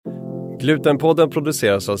Glutenpodden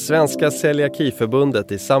produceras av Svenska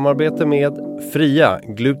Celiakiförbundet i samarbete med Fria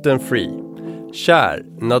Gluten Free. Kär,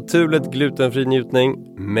 naturligt glutenfri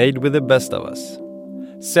njutning, made with the best of us.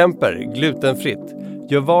 Semper, glutenfritt.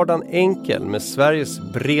 Gör vardagen enkel med Sveriges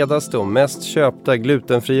bredaste och mest köpta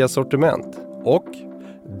glutenfria sortiment. Och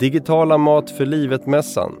Digitala mat för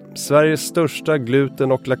livet-mässan, Sveriges största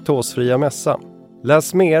gluten- och laktosfria mässa.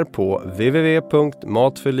 Läs mer på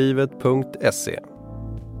www.matförlivet.se.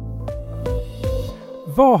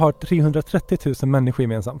 Vad har 330 000 människor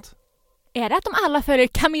gemensamt? Är det att de alla följer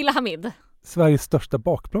Camilla Hamid? Sveriges största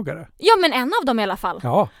bakbloggare. Ja, men en av dem i alla fall.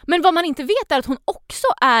 Ja. Men vad man inte vet är att hon också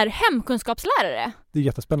är hemkunskapslärare. Det är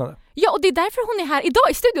jättespännande. Ja, och det är därför hon är här idag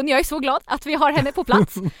i studion. Jag är så glad att vi har henne på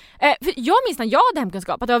plats. För jag minns när jag hade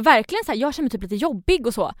hemkunskap att det var verkligen så här, jag känner mig typ lite jobbig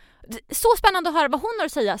och så. Så spännande att höra vad hon har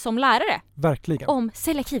att säga som lärare. Verkligen. Om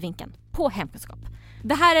celiakivinkeln på hemkunskap.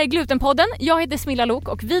 Det här är Glutenpodden. Jag heter Smilla Lok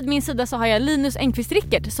och vid min sida så har jag Linus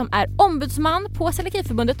Engqvist-Rickert som är ombudsman på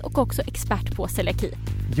Celiakiförbundet och också expert på celiaki.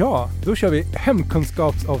 Ja, då kör vi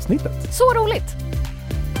hemkunskapsavsnittet. Så roligt!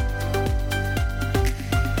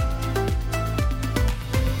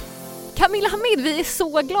 Camilla Hamid, vi är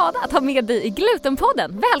så glada att ha med dig i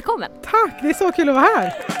Glutenpodden. Välkommen! Tack, det är så kul att vara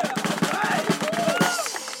här.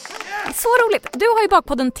 Så roligt! Du har ju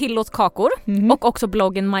bakpodden Tillåt kakor och också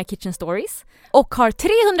bloggen My Kitchen Stories. Och har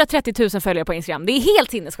 330 000 följare på Instagram. Det är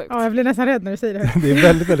helt sinnessjukt. Ja, jag blir nästan rädd när du säger det. Det är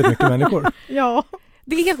väldigt, väldigt mycket människor. Ja.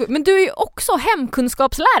 Det är helt sjukt. Men du är ju också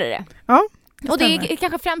hemkunskapslärare. Ja, och det är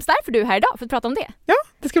kanske främst därför du är här idag för att prata om det. Ja,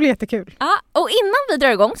 det ska bli jättekul. Ja, och innan vi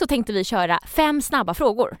drar igång så tänkte vi köra 5 snabba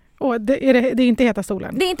frågor. Det är inte Heta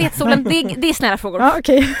stolen. Det är inte Heta stolen, det är snälla frågor. Ja,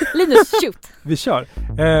 okej. Linus, shoot. Vi kör.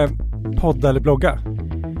 Podda eller blogga?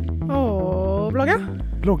 Blogga?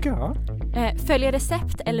 Blogga, ja. Följa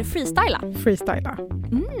recept eller freestyla? Freestyla.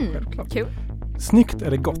 Kul. Snyggt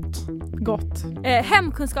eller gott? Gott.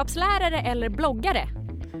 Hemkunskapslärare eller bloggare?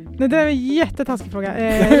 Det där är en jättetaskig fråga.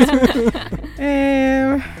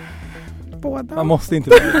 Båda. Man måste inte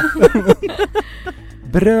välja.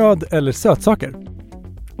 Bröd eller sötsaker?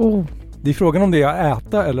 Det är frågan om det är att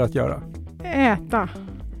äta eller att göra. Äta.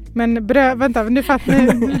 Men bröd, vänta, du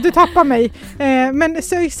tappar mig. Men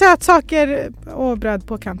sötsaker och bröd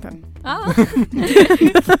på kanten.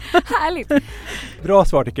 Härligt. Bra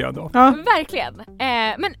svar tycker jag då. Ja. Verkligen.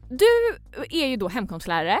 Men du är ju då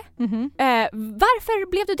hemkunskapslärare.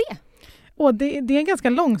 Varför blev du det? Det är en ganska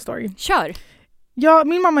lång story. Kör. Ja,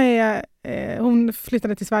 min mamma hon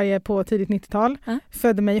flyttade till Sverige på tidigt 90-tal.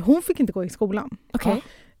 Födde mig. Hon fick inte gå i skolan. Okej. Ja.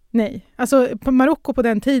 Nej. Alltså på Marocko på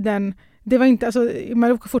den tiden, det var inte, alltså i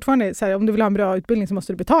Marocko fortfarande så här, om du vill ha en bra utbildning så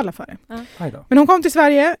måste du betala för det. Men hon kom till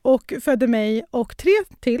Sverige och födde mig och 3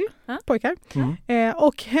 till pojkar.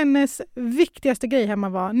 Och hennes viktigaste grej hemma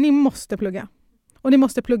var, ni måste plugga. Och ni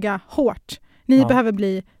måste plugga hårt. Ni behöver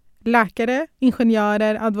bli läkare,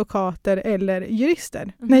 ingenjörer, advokater eller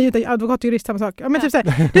jurister. Nej, advokat och jurist samma sak. Ja, men typ så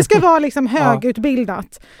här, det ska vara liksom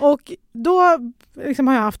högutbildat. Och då liksom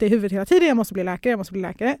har jag haft det i huvudet hela tiden. Jag måste bli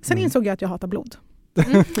läkare. Sen insåg jag att jag hatar blod.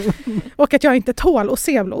 Och att jag inte tål att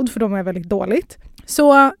se blod, för de är väldigt dåligt.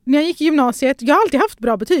 Så när jag gick i gymnasiet, jag har alltid haft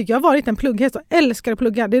bra betyg. Jag har varit en plugghäst och älskar att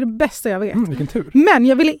plugga. Det är det bästa jag vet. Vilken tur. Men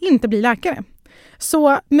jag ville inte bli läkare.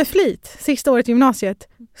 Så med flit, sista året i gymnasiet,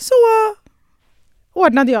 så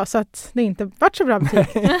ordnade jag så att det inte var så bra betyg.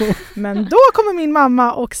 Men då kommer min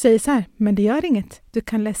mamma och säger så här, men det gör inget. Du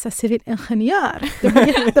kan läsa civilingenjör. Det blir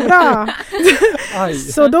jättebra.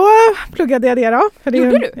 Så då pluggade jag det då. För det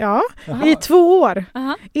gjorde du? Ja, i 2 år.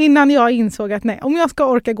 Innan jag insåg att nej, om jag ska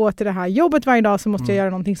orka gå till det här jobbet varje dag så måste jag göra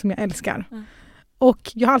någonting som jag älskar.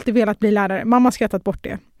 Och jag har alltid velat bli lärare. Mamma har skrattat bort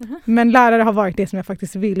det. Men lärare har varit det som jag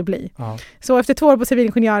faktiskt vill bli. Så efter 2 år på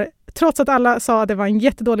civilingenjör, trots att alla sa att det var en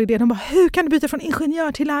jättedålig idé, de bara, hur kan du byta från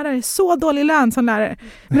ingenjör till lärare? Så dålig lön som lärare.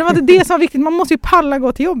 Men det var inte det som var viktigt. Man måste ju palla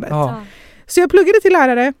gå till jobbet. Så jag pluggade till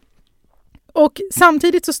lärare. Och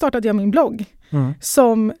samtidigt så startade jag min blogg.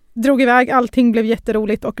 Som drog iväg. Allting blev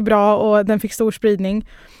jätteroligt och bra. Och den fick stor spridning.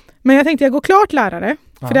 Men jag tänkte, jag går klart lärare.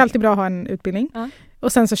 För det är alltid bra att ha en utbildning.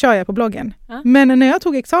 Och sen så kör jag på bloggen. Men när jag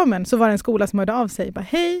tog examen så var det en skola som hörde av sig. Bara,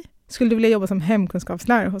 hej, skulle du vilja jobba som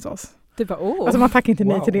hemkunskapslärare hos oss? Du bara, Alltså man tackar inte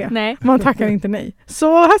nej till det. Nej. Man tackar inte nej.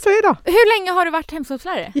 Så här så är det. Hur länge har du varit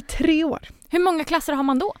hemkunskapslärare? I 3 år. Hur många klasser har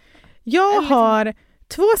man då? Jag har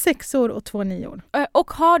 2 6-or och 2 9-or.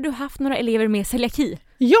 Och har du haft några elever med celiaki?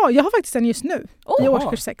 Ja, jag har faktiskt en just nu. I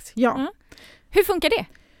årskurs 6. Ja. Hur funkar det?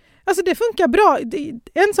 Alltså det funkar bra.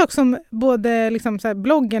 En sak som både liksom så här,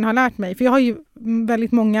 bloggen har lärt mig, för jag har ju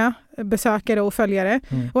väldigt många besökare och följare.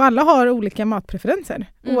 Och alla har olika matpreferenser.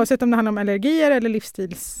 Oavsett om det handlar om allergier eller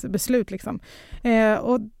livsstilsbeslut. Liksom.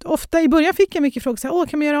 Och ofta i början fick jag mycket frågor. Så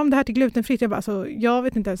kan man göra om det här till glutenfritt? Jag bara, jag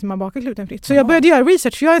vet inte ens hur man bakar glutenfritt. Så jag började göra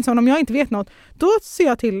research. För jag är en sån, om jag inte vet något, då ser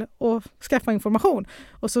jag till att skaffa information.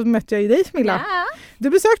 Och så mötte jag ju dig, Smilla. Ja. Du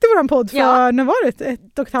besökte våran podd för, när var det?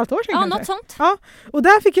 1,5 år sedan? Ja, något sånt. Ja, och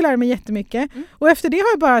där fick jag lära mig jättemycket. Och efter det har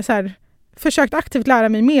jag bara så här försökt aktivt lära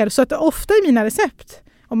mig mer, så att ofta i mina recept,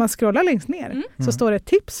 om man scrollar längst ner, så står det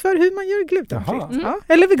tips för hur man gör glutenfritt. Ja,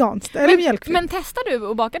 eller veganskt, eller mjölkfritt. Men testar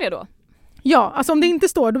du att baka det då? Ja, alltså om det inte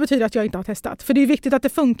står, då betyder det att jag inte har testat. För det är viktigt att det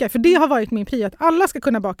funkar, för det har varit min prio, att alla ska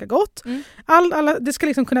kunna baka gott. Det ska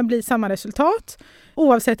liksom kunna bli samma resultat,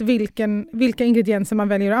 oavsett vilka ingredienser man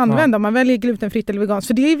väljer att använda. Om man väljer glutenfritt eller veganskt.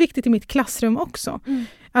 För det är viktigt i mitt klassrum också.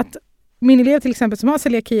 Att min elev till exempel som har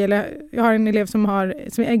celiaki, eller jag har en elev som är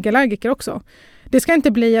äggallergiker också. Det ska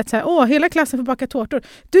inte bli att så här, hela klassen får baka tårtor.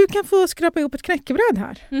 Du kan få skrapa ihop ett knäckebröd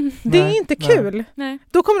här. Det är inte kul. Nej.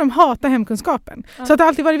 Då kommer de hata hemkunskapen. Så att det har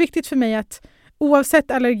alltid varit viktigt för mig att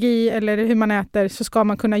oavsett allergi eller hur man äter, så ska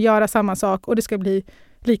man kunna göra samma sak och det ska bli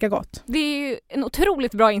lika gott. Det är ju en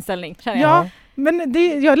otroligt bra inställning, känner jag. Ja, men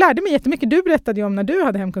jag lärde mig jättemycket. Du berättade ju om när du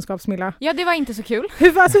hade hemkunskap, Smilla. Ja, det var inte så kul.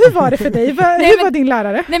 Hur var det för dig? Hur var din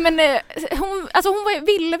lärare? Nej, men hon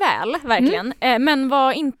ville väl, verkligen. Men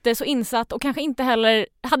var inte så insatt och kanske inte heller...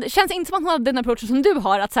 Känns inte som att hon hade den approachen som du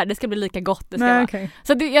har, att så här, det ska bli lika gott det ska vara. Okay.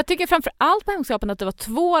 Så jag tycker framför allt på hemkunskapen att det var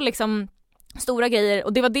 2 liksom, stora grejer.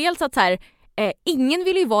 Och det var dels att så här, ingen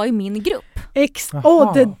ville ju vara i min grupp.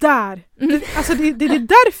 Det där. Det är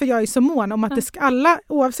därför jag är så mån om att alla,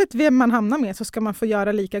 oavsett vem man hamnar med, så ska man få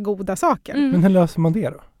göra lika goda saker. Men hur löser man det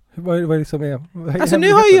då? Vad liksom alltså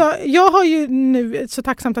nu har jag har ju nu så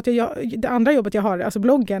tacksamt att det andra jobbet jag har, alltså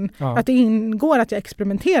bloggen, att det ingår att jag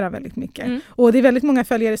experimenterar väldigt mycket. Och det är väldigt många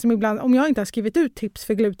följare som ibland, om jag inte har skrivit ut tips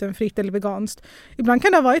för glutenfritt eller veganskt, ibland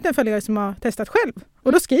kan det ha varit en följare som har testat själv.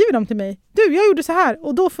 Och då skriver de till mig, jag gjorde så här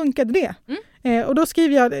och då funkade det. Och då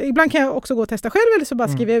skriver jag, ibland kan jag också gå och testa själv, eller så bara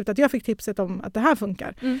skriver jag ut att jag fick tipset om att det här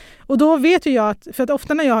funkar. Och då vet ju jag att, för att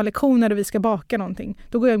ofta när jag har lektioner och vi ska baka någonting,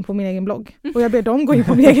 då går jag in på min egen blogg. Och jag ber dem gå in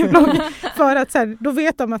på min egen blogg. För att så här, då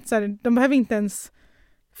vet de att så här, de behöver inte ens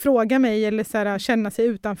fråga mig eller så här, känna sig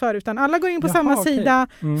utanför, utan alla går in på samma sida,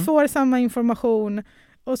 får samma information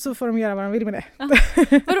och så får de göra vad de vill med det.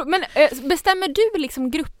 Men bestämmer du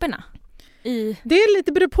liksom grupperna? Det är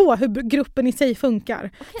lite beror på hur gruppen i sig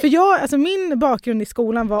funkar. Okay. För min bakgrund i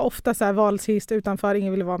skolan var ofta så här valsist utanför,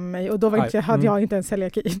 ingen ville vara med mig, och då hade jag inte ens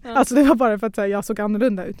celiaki. Alltså det var bara för att så här, jag såg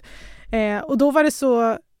annorlunda ut. Och då var det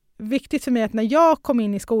så viktigt för mig att när jag kom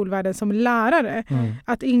in i skolvärlden som lärare,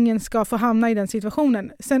 att ingen ska få hamna i den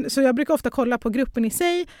situationen. Så jag brukar ofta kolla på gruppen i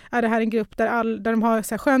sig. Är det här en grupp där de har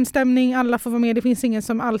så här skön stämning, alla får vara med, det finns ingen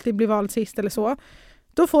som alltid blir vald sist eller så.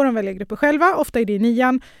 Då får de välja grupper själva, ofta är det i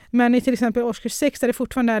 9:an, men i till exempel årskurs 6 där det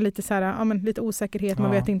fortfarande är lite så här, lite osäkerhet,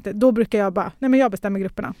 man vet inte. Då brukar jag bara, jag bestämmer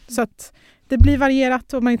grupperna. Så att det blir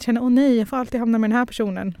varierat och man inte känner, jag får alltid hamna med den här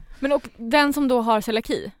personen. Men och den som då har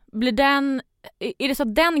celiaki, är det så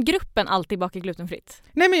att den gruppen alltid bakar glutenfritt?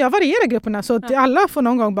 Nej, men jag varierar grupperna så att alla får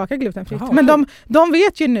någon gång baka glutenfritt. Men de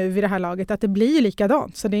vet ju nu vid det här laget att det blir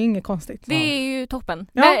likadant, så det är inget konstigt. Det är ju toppen.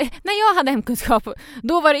 Ja. När jag hade hemkunskap,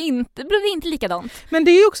 då blev det inte likadant. Men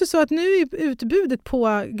det är ju också så att nu är utbudet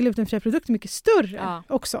på glutenfria produkter mycket större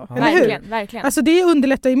också. Ja. Eller hur? Verkligen. Alltså det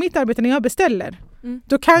underlättar i mitt arbete när jag beställer.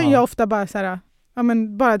 Då kan jag ofta bara så här,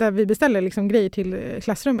 bara där vi beställer liksom grejer till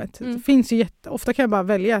klassrummet. Det finns ju ofta kan jag bara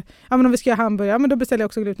välja. Om vi ska göra hamburgare, då beställer jag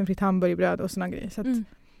också glutenfritt hamburgerbröd och såna grejer. Så att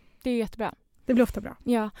det är jättebra. Det blir ofta bra.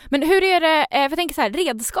 Ja. Men hur är det, jag tänker så här,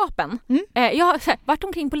 redskapen. Jag har varit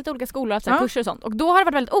omkring på lite olika skolor och kurser och sånt. Och då har det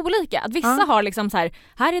varit väldigt olika. Att vissa har liksom så här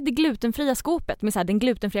är det glutenfria skåpet med så här, den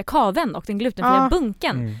glutenfria kaven och den glutenfria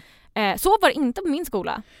bunken. Så var det inte på min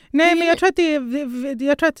skola. Nej, men jag tror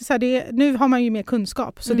att nu har man ju mer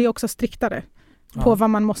kunskap, så det är också striktare på vad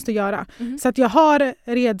man måste göra. Så att jag har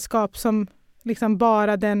redskap som liksom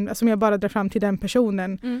som jag bara drar fram till den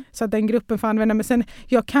personen, så att den gruppen får använda. Men sen,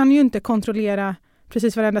 jag kan ju inte kontrollera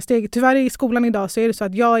precis varenda steg. Tyvärr i skolan idag så är det så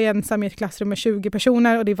att jag är ensam i ett klassrum med 20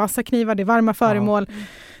 personer och det är vassa knivar, det är varma föremål.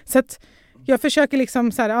 Så att jag försöker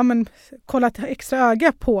liksom så här, kolla ett extra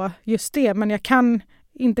öga på just det, men jag kan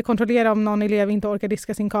inte kontrollera om någon elev inte orkar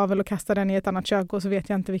diska sin kavel och kasta den i ett annat kök, och så vet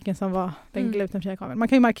jag inte vilken som var den glutenfria kaveln. Man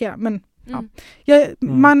kan ju markera, men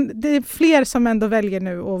det är fler som ändå väljer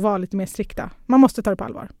nu att vara lite mer strikta. Man måste ta det på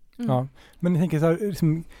allvar. Ja, men jag tänker så här,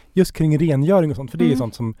 liksom, just kring rengöring och sånt, för det är ju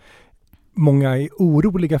sånt som många är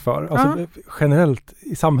oroliga för. Alltså generellt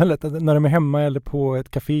i samhället, när de är hemma eller på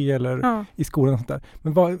ett café eller i skolan och sånt där.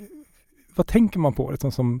 Men vad tänker man på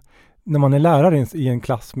liksom, som när man är lärare i en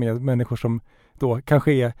klass med människor som då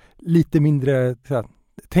kanske är lite mindre, så här,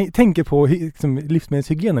 tänker på liksom,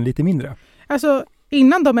 livsmedelshygienen lite mindre? Alltså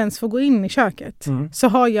innan de ens får gå in i köket så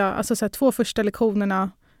har jag alltså, så här, 2 första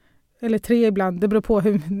lektionerna, eller 3 ibland, det beror på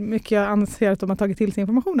hur mycket jag anser att de har tagit till sig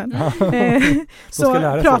informationen. Så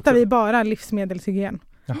pratar vi bara livsmedelshygien.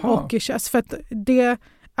 Och för att det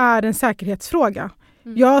är en säkerhetsfråga.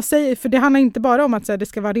 Jag säger, för det handlar inte bara om att så här, det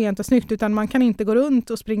ska vara rent och snyggt, utan man kan inte gå runt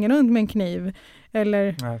och springa runt med en kniv.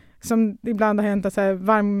 Eller som ibland har hänt att så här,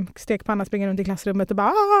 varm stekpanna springer runt i klassrummet och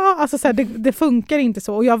bara alltså så här, det funkar inte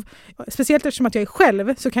så. Och speciellt eftersom att jag är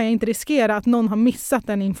själv så kan jag inte riskera att någon har missat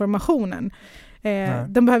den informationen.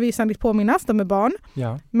 De behöver ju ständigt påminnas, de är barn.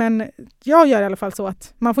 Ja. Men jag gör i alla fall så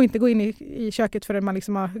att man får inte gå in i köket förrän man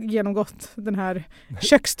liksom har genomgått den här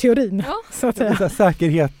köksteorin. Ja. Så att säga.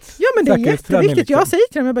 Säkerhet. Ja, men det är jätteviktigt. Liksom. Jag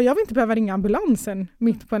säger till dem, jag vill inte behöva ringa ambulansen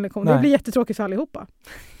mitt på en lektion. Nej. Det blir jättetråkigt för allihopa.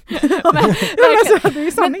 Alltså, det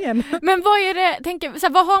är sanningen. Men vad är det,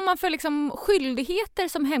 vad har man för liksom skyldigheter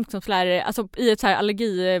som hemkunskapslärare, alltså i ett så här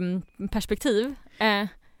allergiperspektiv?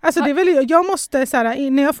 Alltså det är väl, jag måste så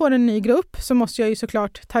här, när jag får en ny grupp så måste jag ju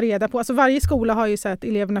såklart ta reda på, alltså varje skola har ju så att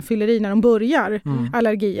eleverna fyller i när de börjar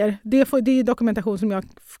allergier. Det är dokumentation som jag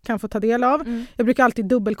kan få ta del av. Jag brukar alltid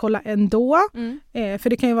dubbelkolla ändå, för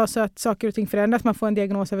det kan ju vara så att saker och ting förändras, man får en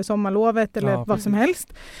diagnos över sommarlovet eller vad som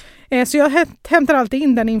helst. Så jag hämtar alltid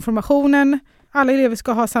in den informationen. Alla elever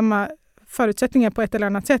ska ha samma förutsättningar på ett eller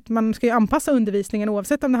annat sätt. Man ska ju anpassa undervisningen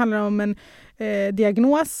oavsett om det handlar om en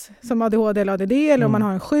diagnos som ADHD eller ADD eller om man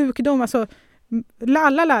har en sjukdom. Alltså,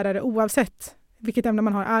 alla lärare oavsett vilket ämne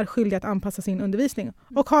man har är skyldiga att anpassa sin undervisning.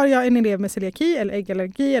 Och har jag en elev med celiaki eller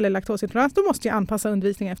äggallergi eller laktosintolerans, då måste jag anpassa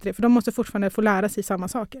undervisningen efter det. För de måste fortfarande få lära sig samma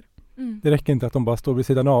saker. Det räcker inte att de bara står vid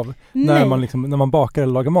sidan av när man bakar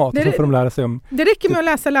eller lagar mat. Så får de lära sig om... Det räcker med att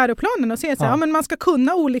läsa läroplanen och se att men man ska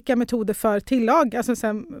kunna olika metoder för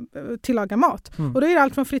tillaga mat. Och då är det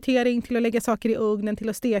allt från fritering till att lägga saker i ugnen till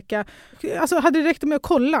att steka. Alltså hade det räckt med att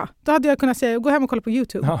kolla, då hade jag kunnat säga gå hem och kolla på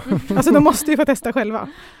YouTube. Ja. Alltså de måste ju få testa själva.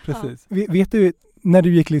 Precis. Vet du, när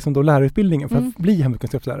du gick liksom då lärarutbildningen för att bli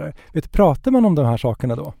hemkunskapslärare, pratar man om de här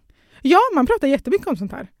sakerna då? Ja, man pratar jättemycket om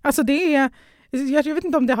sånt här. Alltså det är... Jag vet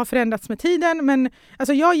inte om det har förändrats med tiden, men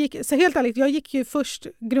alltså jag gick ju först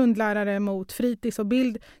grundlärare mot fritids och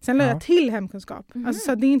bild, sen lade jag till hemkunskap. Alltså,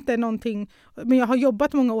 så det är inte någonting, men jag har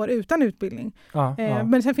jobbat många år utan utbildning.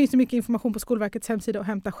 Men sen finns det mycket information på Skolverkets hemsida att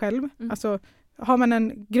hämta själv. Alltså, har man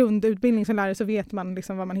en grundutbildning som lärare så vet man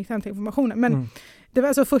liksom vad man hittar till informationen. Men det var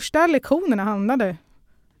alltså första lektionerna handlade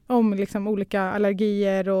om liksom olika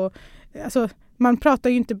allergier och alltså, man pratar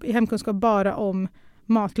ju inte i hemkunskap bara om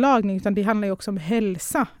matlagning, utan det handlar ju också om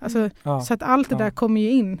hälsa. Alltså, så att allt det där kommer ju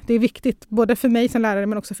in. Det är viktigt, både för mig som lärare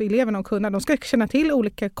men också för eleverna att kunna. De ska känna till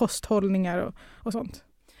olika kosthållningar och sånt.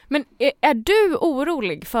 Men är du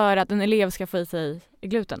orolig för att en elev ska få i sig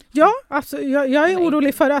gluten? Ja, alltså, jag är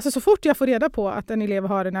orolig för, alltså, så fort jag får reda på att en elev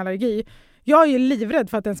har en allergi, jag är livrädd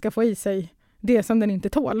för att den ska få i sig det som den inte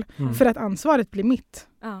tål. För att ansvaret blir mitt.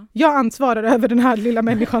 Jag ansvarar över den här lilla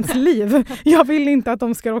människans liv. Jag vill inte att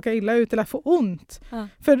de ska råka illa ut eller få ont.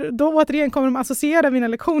 För då återigen kommer de associera mina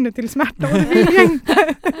lektioner till smärta och det vill jag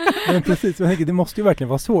inte. Men precis, det måste ju verkligen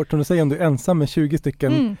vara svårt. Som du säger, om du är ensam med 20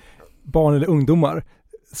 stycken barn eller ungdomar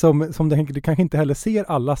som du kanske inte heller ser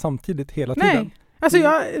alla samtidigt hela tiden. Nej. Alltså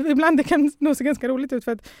ibland det kan nog se ganska roligt ut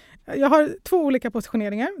för att jag har 2 olika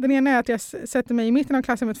positioneringar. Den ena är att jag sätter mig i mitten av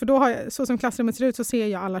klassrummet, för då har jag, så som klassrummet ser ut så ser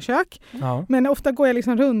jag alla kök. Men ofta går jag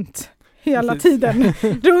liksom runt hela tiden.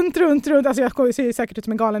 runt. Alltså jag ser säkert ut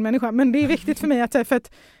som en galen människa, men det är viktigt för mig för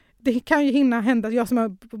att det kan ju hinna hända, jag som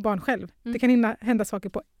har barn själv, det kan hinna hända saker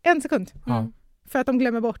på 1 sekund. För att de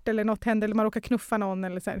glömmer bort eller något händer eller man råkar knuffa någon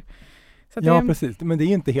eller så här. Så att precis. Men det är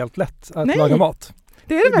inte helt lätt att laga mat.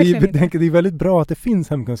 Det är det verkligen inte. Det är väldigt bra att det finns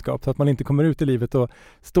hemkunskap så att man inte kommer ut i livet och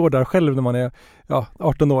står där själv när man är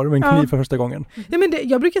 18 år med en kniv för första gången. Ja, men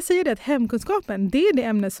jag brukar säga det att hemkunskapen, det är det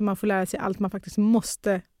ämne som man får lära sig allt man faktiskt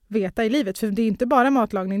måste veta i livet. För det är inte bara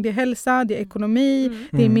matlagning, det är hälsa, det är ekonomi,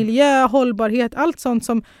 det är miljö, hållbarhet, allt sånt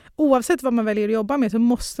som oavsett vad man väljer att jobba med så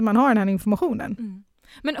måste man ha den här informationen.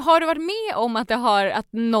 Men har du varit med om att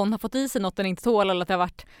någon har fått i sig något den inte tål eller att det har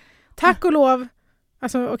varit... Tack och lov.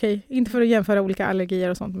 Alltså okej, inte för att jämföra olika allergier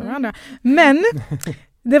och sånt med varandra. Men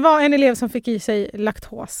det var en elev som fick i sig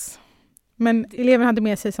laktos. Men eleven hade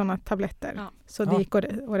med sig sådana tabletter. Så det gick att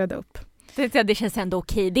rädda upp. Det känns ändå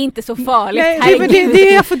okej. Det är inte så farligt.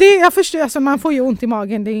 Nej, jag förstår. Alltså, man får ju ont i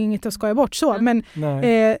magen. Det är inget att skoja bort så. Men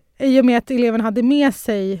i och med att eleven hade med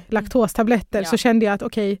sig laktostabletter så kände jag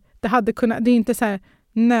att det är inte så här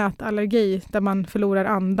nötallergi där man förlorar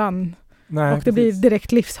andan. Nej, och det blir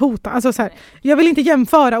direkt livshotande. Alltså så här, jag vill inte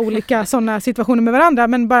jämföra olika sådana situationer med varandra,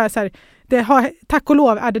 men bara så här, tack och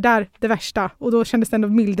lov är det där det värsta, och då kändes det ändå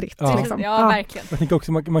mildrigt. Ja. Liksom. Ja, verkligen. Jag tänker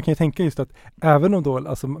också, man kan ju tänka just att även om då,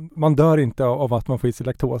 alltså, man dör inte av att man får i sig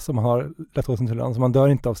laktos om man har laktosintolerans, man dör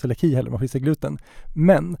inte av celiaki heller, man får i sig gluten.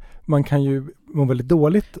 Men man kan ju må väldigt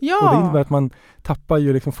dåligt, och det innebär att man tappar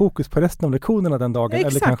ju liksom fokus på resten av lektionerna den dagen,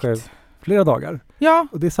 eller kanske flera dagar. Ja.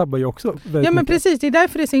 Och det sabbar ju också väldigt men mycket. Precis, det är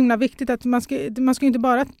därför det är så himla viktigt att man ska inte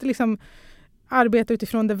bara liksom arbeta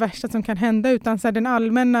utifrån det värsta som kan hända, utan så här, den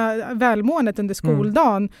allmänna välmåendet under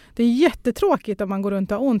skoldagen. Det är jättetråkigt om man går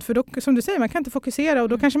runt och har ont, för då, som du säger, man kan inte fokusera, och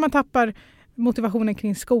då kanske man tappar motivationen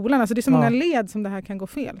kring skolan. Alltså det är så många led som det här kan gå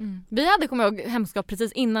fel. Vi hade, kommer jag ihåg, hemkunskap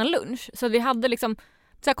precis innan lunch, så vi hade liksom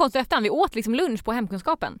så här konstigt efterhand, vi åt liksom lunch på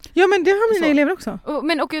hemkunskapen. Ja, men det har mina elever också.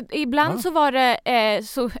 Och ibland så var det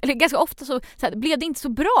eller ganska ofta så här, blev det inte så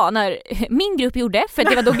bra när min grupp gjorde, för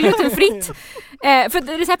det var då glutenfritt.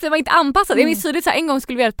 För receptet var inte anpassat. Jag minns tydligt så här, en gång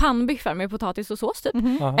skulle vi göra ett pannbiffar med potatis och sås typ.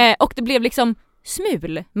 Och det blev liksom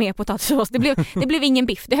smul med potatissås. Det blev ingen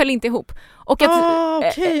biff, det höll inte ihop. Och att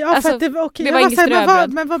det var inget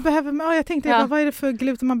ströbröd. Men vad behöver man? Jag tänkte vad är det för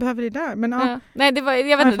gluten man behöver i där? Men nej, det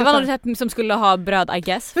var något recept som skulle ha bröd, I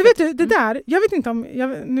guess. Men vet du, det där, jag vet inte om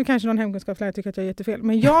nu kanske någon hemkunskapslärare tycker att jag är jättefel,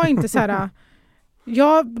 men jag är inte så här.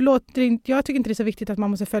 Jag tycker inte det är så viktigt att man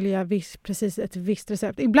måste följa precis ett visst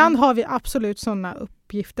recept. Ibland har vi absolut sådana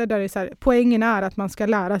uppgifter där det är så här, poängen är att man ska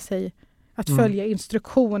lära sig att följa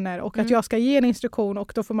instruktioner, och att jag ska ge en instruktion,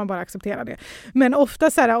 och då får man bara acceptera det. Men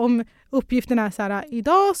ofta så här, om uppgiften är så här,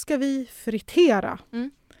 idag ska vi fritera.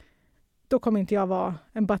 Då kommer inte jag vara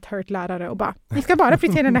en butthurt lärare och bara, vi ska bara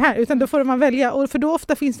fritera det här, utan då får man välja, och för då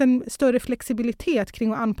ofta finns det en större flexibilitet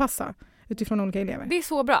kring att anpassa utifrån olika elever. Det är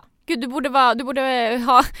så bra. Gud, du borde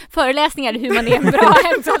ha föreläsningar hur man är en bra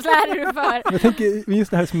hemkunskapslärare för. Jag tänker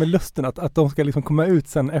just det här som är lusten, att de ska liksom komma ut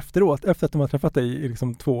sen efteråt, efter att de har träffat dig i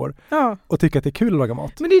liksom 2 år, och tycka att det är kul att laga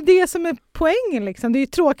mat. Men det är det som är poängen liksom. Det är ju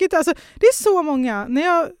tråkigt. Alltså, det är så många. När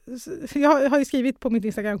jag har ju skrivit på mitt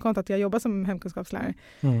Instagram-konto att jag jobbar som hemkunskapslärare.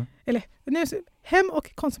 Eller hem-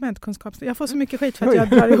 och konsumentkunskapslärare. Jag får så mycket skit för att jag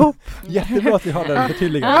drar ihop. Jättebra att vi har det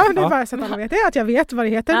förtydligat. Ja, det är bara så att alla vet det. Att jag vet vad det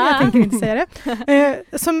heter, men jag tänker inte säga det.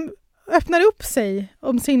 Som öppnar upp sig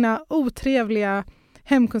om sina otrevliga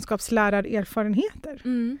hemkunskapslärarerfarenheter.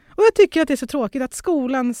 Och jag tycker att det är så tråkigt att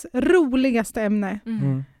skolans roligaste ämne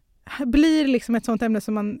blir liksom ett sånt ämne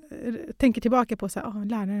som man tänker tillbaka på, så här,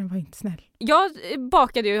 läraren var inte snäll. Jag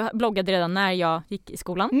bloggade redan när jag gick i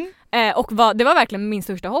skolan. Och det var verkligen min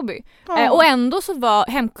största hobby. Och ändå så var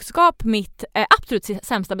hemkunskap mitt absolut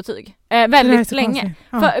sämsta betyg. Väldigt länge.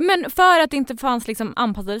 Men för att det inte fanns liksom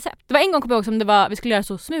anpassade recept. Det var en gång, kom jag ihåg, som det var, vi skulle göra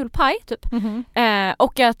så smulpaj typ.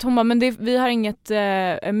 Och att hon bara, men vi har inget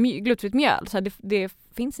glutenfritt mjöl. Så det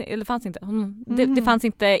fanns inte. Det fanns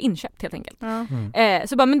inte inköpt helt enkelt.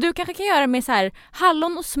 Så bara, men du kanske kan göra med så här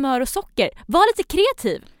hallon och smör och socker. Var lite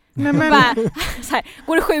kreativ. Nej, men så här,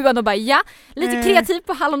 går det 7 och bara lite kreativ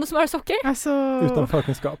på hallon och smör och socker. Alltså, utan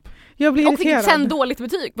förkunskap. Jag blir irriterad. Och fick sen dåligt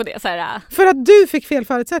betyg på det. Så här. För att du fick fel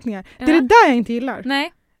förutsättningar. Det är det där jag inte gillar.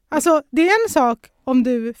 Nej. Alltså, det är en sak om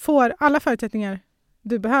du får alla förutsättningar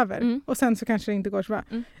du behöver. Och sen så kanske det inte går så bra.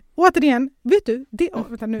 Återigen, vet du,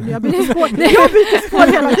 vänta nu, jag byter spår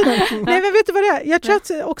hela tiden. Nej, men vet du vad det är? Jag tror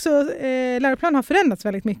att också läroplanen har förändrats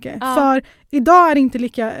väldigt mycket. För idag är det inte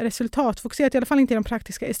lika resultatfokuserat, i alla fall inte i de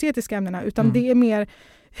praktiska estetiska ämnena, utan det är mer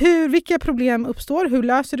vilka problem uppstår, hur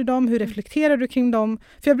löser du dem, hur reflekterar du kring dem?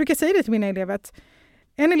 För jag brukar säga det till mina elever, att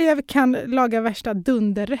en elev kan laga värsta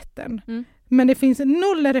dunderrätten. Men det finns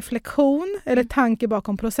 0 reflektion eller tanke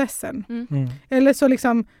bakom processen. Eller så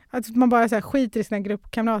liksom att man bara så här skiter i sina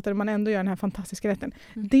gruppkamrater och man ändå gör den här fantastiska rätten.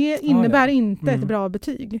 Det innebär inte ett bra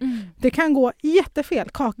betyg. Det kan gå jättefel.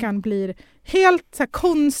 Kakan blir helt så här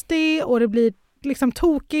konstig och det blir liksom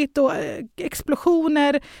tokigt och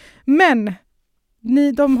explosioner. Men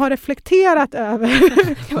de har reflekterat över...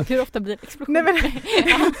 Hur ofta blir det explosioner? Nej, men,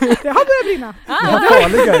 det har börjat brinna.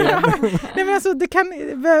 Nej, men alltså,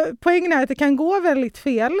 poängen är att det kan gå väldigt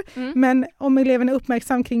fel, men om eleven är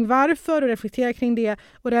uppmärksam kring varför och reflekterar kring det,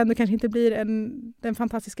 och det ändå kanske inte blir den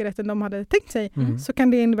fantastiska rätten de hade tänkt sig, så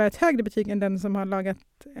kan det innebära ett högre betyg än den som har lagat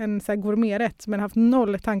en så här gourmeträtt men haft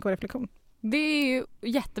 0 tanke och reflektion. Det är ju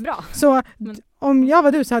jättebra. Så om jag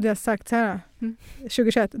var du så hade jag sagt så här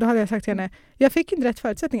 2021, då hade jag sagt till henne, jag fick inte rätt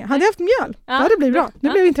förutsättningar. Hade jag haft mjöl, då hade det blivit bra.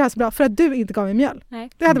 Nu blev inte det här så bra för att du inte gav mig mjöl. Nej.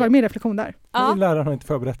 Det hade varit min reflektion där. Läraren har inte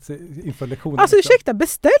förberett sig inför lektionen. Alltså ursäkta,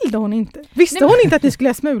 beställde hon inte? Visste hon inte att ni skulle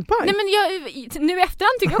ha smulpaj? Nej, men nu i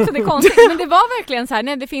efterhand tycker jag också att det är konstigt. Men det var verkligen så här,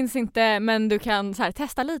 nej det finns inte, men du kan så här,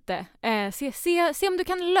 testa lite. Se om du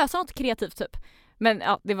kan lösa något kreativt typ. Men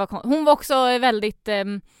ja, hon var också väldigt...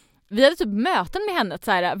 vi hade typ möten med henne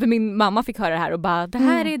så här, för min mamma fick höra det här och bara det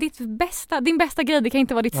här är din bästa grej, det kan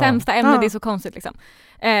inte vara ditt sämsta ämne, det är så konstigt liksom.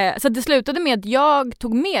 Så det slutade med att jag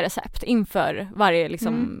tog med recept inför varje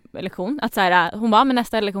liksom, lektion. Att så här, hon bara, men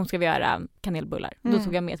nästa lektion ska vi göra kanelbullar. Då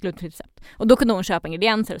tog jag med ett glutenfritt recept. Och då kunde hon köpa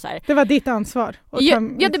ingredienser och så här. Det var ditt ansvar.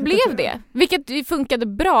 Ja, det blev det. Vilket funkade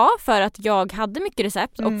bra för att jag hade mycket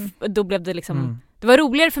recept och då blev det liksom... Det var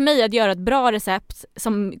roligare för mig att göra ett bra recept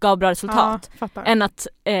som gav bra resultat än att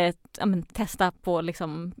testa på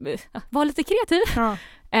liksom, vara lite kreativ. Ja.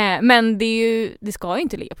 Men det ska ju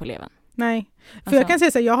inte ligga på eleven. Nej, för jag kan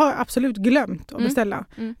säga så här, jag har absolut glömt att beställa.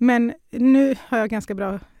 Men nu har jag ganska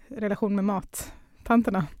bra relation med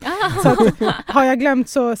mattanterna. Så att, har jag glömt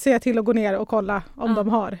så ser jag till att gå ner och kolla om de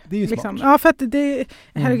har. Det är ju liksom. Ja, för att det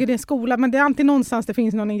är en skola, men det är alltid någonstans det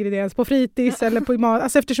finns någon ingrediens på fritids eller på mat.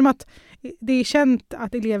 Alltså eftersom att det är känt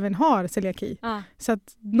att eleven har celiaki. Så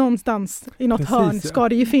att någonstans i något hörn ska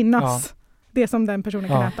det ju finnas det som den personen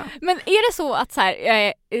kan äta. Men är det så att så här,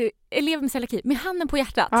 elever med celiaki, med handen på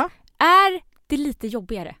hjärtat, är det lite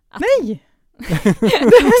jobbigare? Nej! Så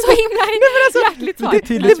himla hjärtligt svar.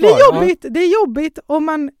 Det är jobbigt om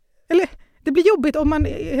man... Eller, det blir jobbigt om man...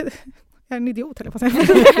 är en idiot, eller på att säga.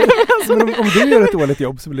 Men om du gör ett dåligt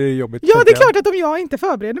jobb så blir det jobbigt. Ja, det är klart att om jag inte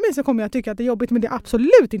förbereder mig så kommer jag tycka att det är jobbigt, men det är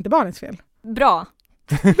absolut inte barnets fel. Bra.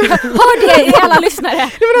 Hör det i alla lyssnare.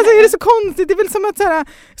 Nej, men alltså, är det så konstigt? Det är väl som att, så här,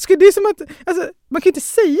 det är som att alltså, man kan inte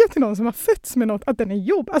säga till någon som har fötts med något att den är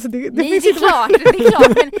jobb. Alltså, Nej, det är klart.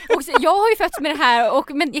 Men också, jag har ju fötts med det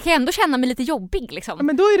här, men jag kan ändå känna mig lite jobbig. Liksom. Ja,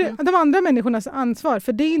 men då är det de andra människornas ansvar.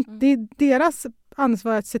 För det är deras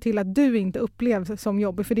ansvar att se till att du inte upplevs som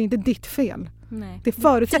jobbig. För det är inte ditt fel. Nej. Det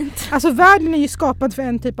är alltså, världen är ju skapad för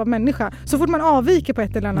en typ av människa. Så fort man avviker på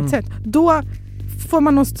ett eller annat sätt, då får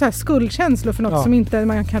man någon så här skuldkänsla för något som inte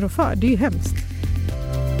man kan rå för. Det är ju hemskt.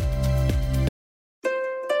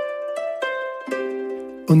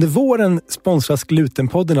 Under våren sponsras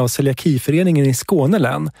Glutenpodden av Celiakiföreningen i Skåne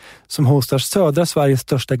län som hostar södra Sveriges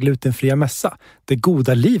största glutenfria mässa, Det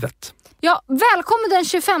goda livet. Ja, välkommen den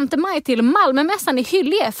 25 maj till Malmömässan i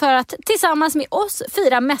Hyllie för att tillsammans med oss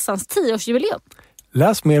fira mässans 10-årsjubileum.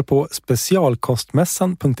 Läs mer på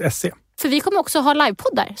specialkostmässan.se. För vi kommer också ha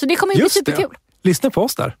livepoddar, så det kommer ju bli superkul. Lyssna på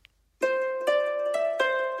oss där.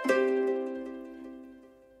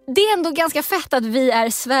 Det är ändå ganska fett att vi är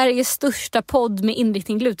Sveriges största podd med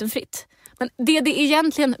inriktning glutenfritt. Men det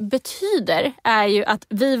egentligen betyder är ju att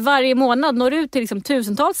vi varje månad når ut till liksom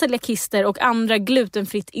tusentals celiakister och andra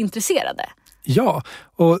glutenfritt intresserade. Ja,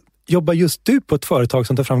 och jobbar just du på ett företag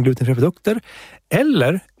som tar fram glutenfria produkter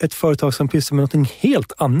eller ett företag som pysslar med något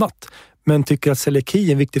helt annat men tycker att celiaki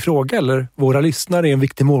är en viktig fråga eller våra lyssnare är en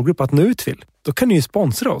viktig målgrupp att nå ut till, då kan ni ju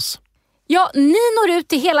sponsra oss. Ja, ni når ut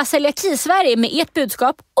till hela Celiaki-Sverige med ert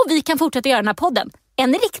budskap och vi kan fortsätta göra den här podden.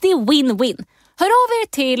 En riktig win-win. Hör av er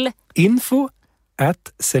till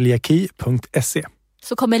info@celiaki.se.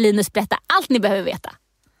 Så kommer Linus berätta allt ni behöver veta.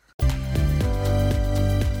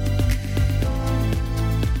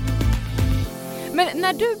 Men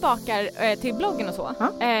när du bakar till bloggen och så,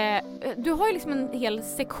 du har ju liksom en hel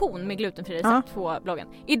sektion med glutenfria recept på bloggen.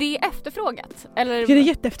 Är det efterfrågat? Eller? Ja, det är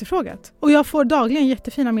jätteefterfrågat. Och jag får dagligen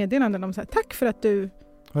jättefina meddelanden om så här, tack för att du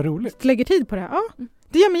lägger tid på det här. Ja,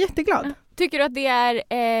 det gör mig jätteglad. Ja. Tycker du att det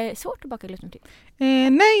är svårt att baka glutenfritt?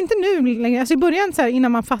 Nej, inte nu längre. Alltså i början så här,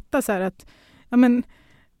 innan man fattar så här att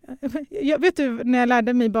vet du när jag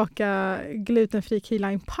lärde mig baka glutenfri key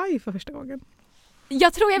lime pie för första gången?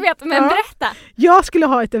 Jag tror jag vet, men berätta. Jag skulle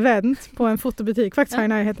ha ett event på en fotobutik, faktiskt här i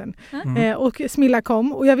närheten. Och Smilla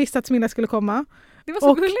kom och jag visste att Smilla skulle komma. Det var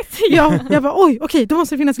så gulligt. Ja, jag bara okej, då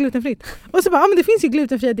måste det finnas glutenfritt. Och så bara, men det finns ju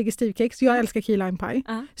glutenfria digestivkex. Jag älskar key lime pie.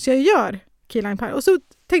 Så jag gör key lime pie. Och så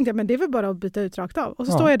tänkte jag, men det är väl bara att byta ut rakt av. Och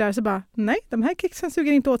så står jag där och så bara, nej, de här kexen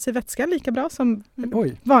suger inte åt sig vätska lika bra som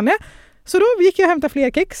vanliga. Så då gick jag och hämtade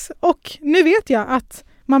fler kex. Och nu vet jag att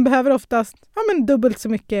man behöver oftast dubbelt så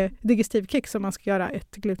mycket digestivkex som man ska göra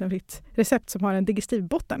ett glutenfritt recept som har en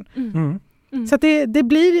digestivbotten. Så att det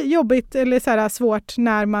blir jobbigt eller så här svårt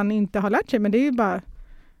när man inte har lärt sig. Men det är ju bara...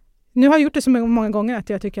 Nu har jag gjort det så många gånger att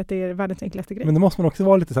jag tycker att det är världens enklaste grej. Men då måste man också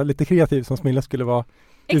vara lite kreativ som Smilla skulle vara.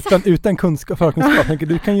 Utan förkunskap.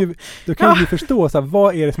 Du kan ju förstå så här,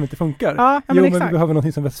 vad är det som inte funkar. Men vi behöver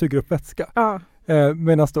någonting som suger upp vätska.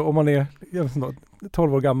 Medan då om man är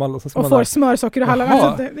 12 år gammal och så får smörsocker i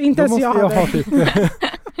hallarna. Inte ens jag hade.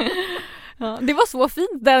 Ja, det var så fint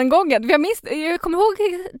den gången. Jag kommer ihåg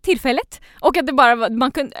tillfället och att det bara var,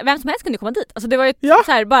 vem som helst kunde komma dit. Alltså det var ju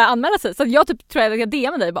så här, bara anmäla sig. Så jag tror att jag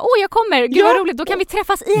DMade dig. Jag kommer. Gud vad roligt. Då kan vi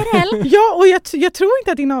träffas IRL. Ja, och jag tror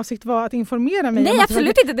inte att din avsikt var att informera mig. Nej,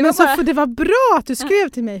 absolut inte. Det var bara... det var bra att du skrev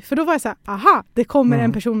till mig. För då var jag så här, aha, det kommer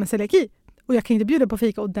en person med celiaki. Och jag kan inte bjuda på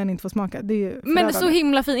fika och den inte får smaka. Det är ju men så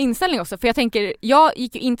himla fin inställning också. För jag tänker, jag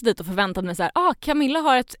gick ju inte dit och förväntade mig så här, Camilla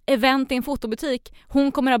har ett event i en fotobutik.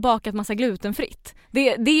 Hon kommer ha bakat massa glutenfritt.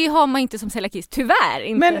 Det har man inte som celiakist, tyvärr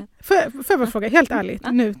inte. Men får jag bara fråga, helt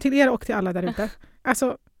ärligt, nu till er och till alla där ute.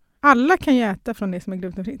 Alltså, alla kan ju äta från det som är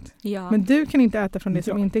glutenfritt. Ja. Men du kan inte äta från det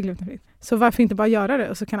som inte är glutenfritt. Så varför inte bara göra det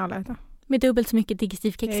och så kan alla äta? Med dubbelt så mycket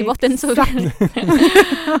digestivkex i botten. Så...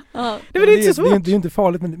 ja. Det är inte så svårt. Det är inte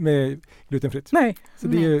farligt med glutenfritt. Nej, så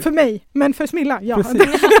det är... för mig. Men för Smilla, ja.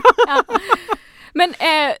 Ja. Men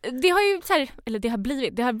det har ju så här, eller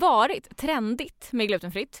det har varit trendigt med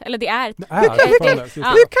glutenfritt. Eller det är.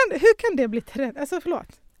 Hur kan det bli trendigt? Alltså förlåt.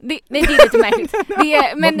 Det är lite märkligt.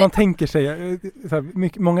 Men... Man tänker sig, så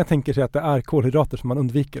här, många tänker sig att det är kolhydrater som man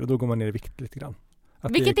undviker och då går man ner i vikt lite grann.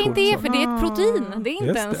 Vilket det inte är, för det är ett protein. Det är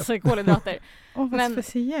inte ens kolhydrater. Vad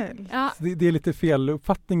speciellt. Ja. Det är lite fel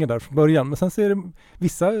uppfattningar där från början. Men sen så är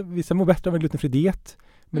det vissa mår bättre av en glutenfri diet.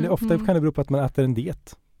 Men ofta kan det bero på att man äter en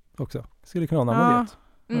diet också. Skulle kunna ha en annan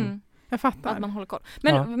diet. Jag fattar. Att man håller koll.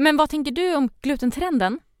 Men vad tänker du om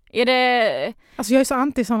glutentrenden? Är det... Alltså jag är så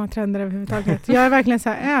anti sådana trender överhuvudtaget. Jag är verkligen så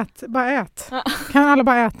här, bara ät. Kan alla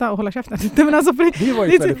bara äta och hålla käften? Men alltså, det var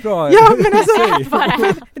ju väldigt bra. Ja, men alltså,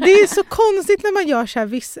 det är så konstigt när man gör så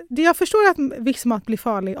här. Jag förstår att viss mat blir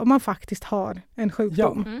farlig om man faktiskt har en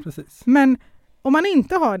sjukdom. Ja, precis. Men om man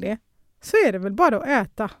inte har det så är det väl bara att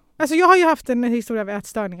äta. Alltså jag har ju haft en historia av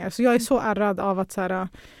ätstörningar så jag är så ärrad av att så här,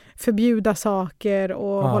 förbjuda saker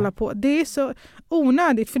och hålla på. Det är så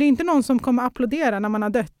onödigt för det är inte någon som kommer applådera när man har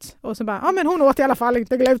dött och så bara, men hon åt i alla fall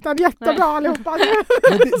inte gluten, jättebra allihopa.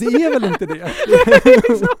 Men det är väl inte det? Det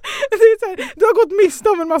är så här, du har gått miste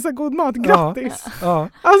om en massa god mat, grattis. Ja.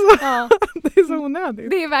 Alltså, det är så onödigt.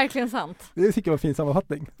 Det är verkligen sant. Det tycker jag var en fin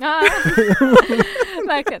sammanfattning. Ja,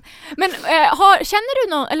 verkligen. Men känner du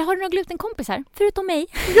någon, eller har du några glutenkompisar förutom mig?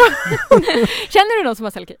 Känner du någon som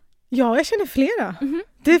har celiaki? Ja, jag känner flera.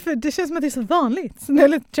 Det känns som att det är så vanligt. Det är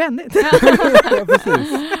lite trendigt. Ja,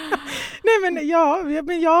 precis. Nej, men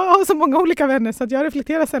jag har så många olika vänner så att jag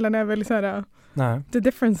reflekterar sällan över så här, the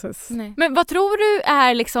differences. Nej. Men vad tror du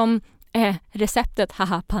är liksom receptet,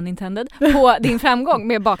 haha, pun intended, på din framgång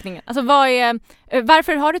med bakningen? Alltså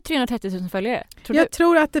varför har du 330 000 följare? Jag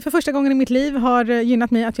tror att det för första gången i mitt liv har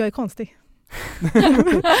gynnat mig att jag är konstig.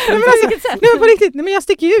 På riktigt, men jag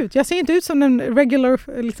sticker ju ut. Jag ser inte ut som en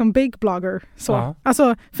regular liksom big blogger så.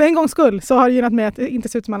 Alltså för en gångs skull så har det gynnat mig att inte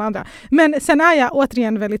se ut som alla andra. Men sen är jag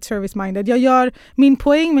återigen väldigt service minded. Min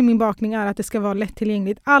poäng med min bakning är att det ska vara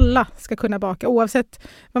lättillgängligt. Alla ska kunna baka oavsett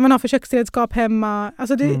vad man har för köksredskap hemma.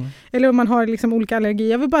 Alltså eller om man har liksom olika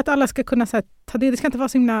allergier. Jag vill bara att alla ska kunna så här, ta det. Det ska inte vara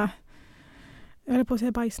så himla... Jag höll på att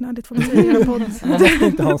säga bajsnödigt får man säga på. Man måste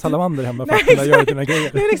inte ha en salamander hemma för att kunna göra dina grejer.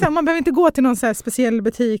 Det är liksom, man behöver inte gå till någon så här speciell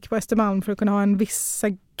butik på Östermalm för att kunna ha en viss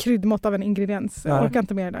kryddmått av en ingrediens. Jag orkar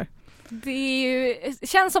inte mer där. Det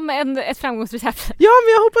känns som ett framgångsrecept. Ja,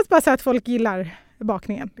 men jag hoppas bara så att folk gillar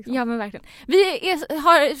bakningen. Liksom. Ja, men verkligen. Vi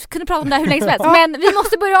har kunnat prata om det här hur länge som helst, men vi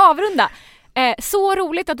måste börja avrunda. Så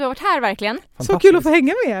roligt att du har varit här verkligen. Så kul att få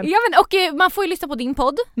hänga med er. Ja, men, och man får ju lyssna på din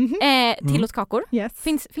podd Tillåt kakor. Yes.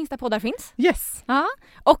 Finns där poddar finns. Yes. Ja.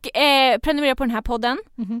 Och prenumerera på den här podden.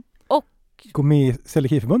 Och gå med i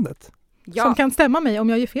Celiakiförbundet. Ja. Som kan stämma mig om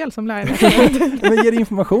jag gör fel som lärare. Men ge dig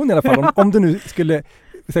information i alla fall om du nu skulle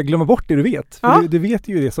glömma bort det du vet. För du vet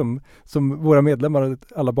ju det som våra medlemmar och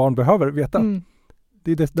alla barn behöver veta.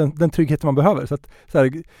 Det är den tryggheten man behöver. Så att,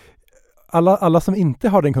 alla som inte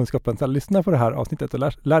har den kunskapen, så lyssna på det här avsnittet och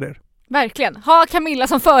lär er. Verkligen. Ha Camilla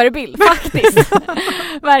som förebild, faktiskt.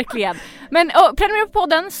 Verkligen. Men prenumerera på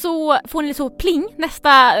podden så får ni så pling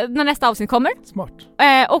när nästa avsnitt kommer. Smart.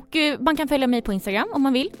 Och man kan följa mig på Instagram om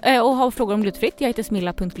man vill och ha frågor om glutenfritt. Jag heter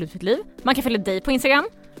smilla.glutfrittliv. Man kan följa dig på Instagram.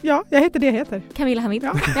 Ja, jag heter det jag heter. Camilla Hamid.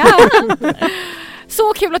 Ja.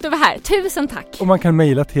 Så kul att du var här. Tusen tack. Och man kan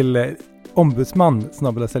mejla till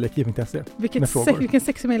ombudsman@celiaki.se vilken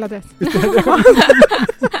sexig mejladress.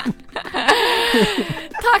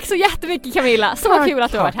 Tack så jättemycket Camilla. Så tack. Kul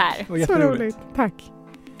att du har varit här. Så roligt. Tack.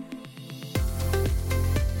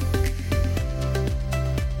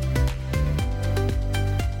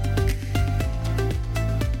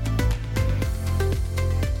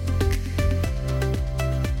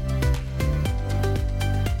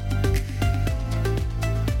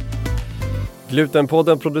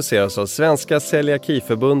 Glutenpodden produceras av Svenska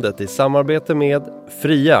Celiakiförbundet i samarbete med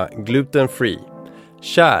Fria Gluten Free.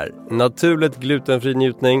 Kär, naturligt glutenfri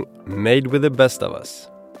njutning, made with the best of us.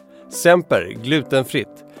 Semper,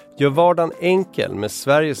 glutenfritt. Gör vardagen enkel med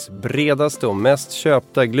Sveriges bredaste och mest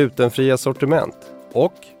köpta glutenfria sortiment.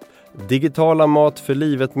 Och Digitala mat för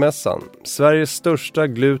livet-mässan, Sveriges största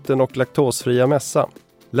gluten- och laktosfria mässa.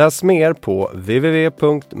 Läs mer på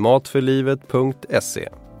www.matforlivet.se.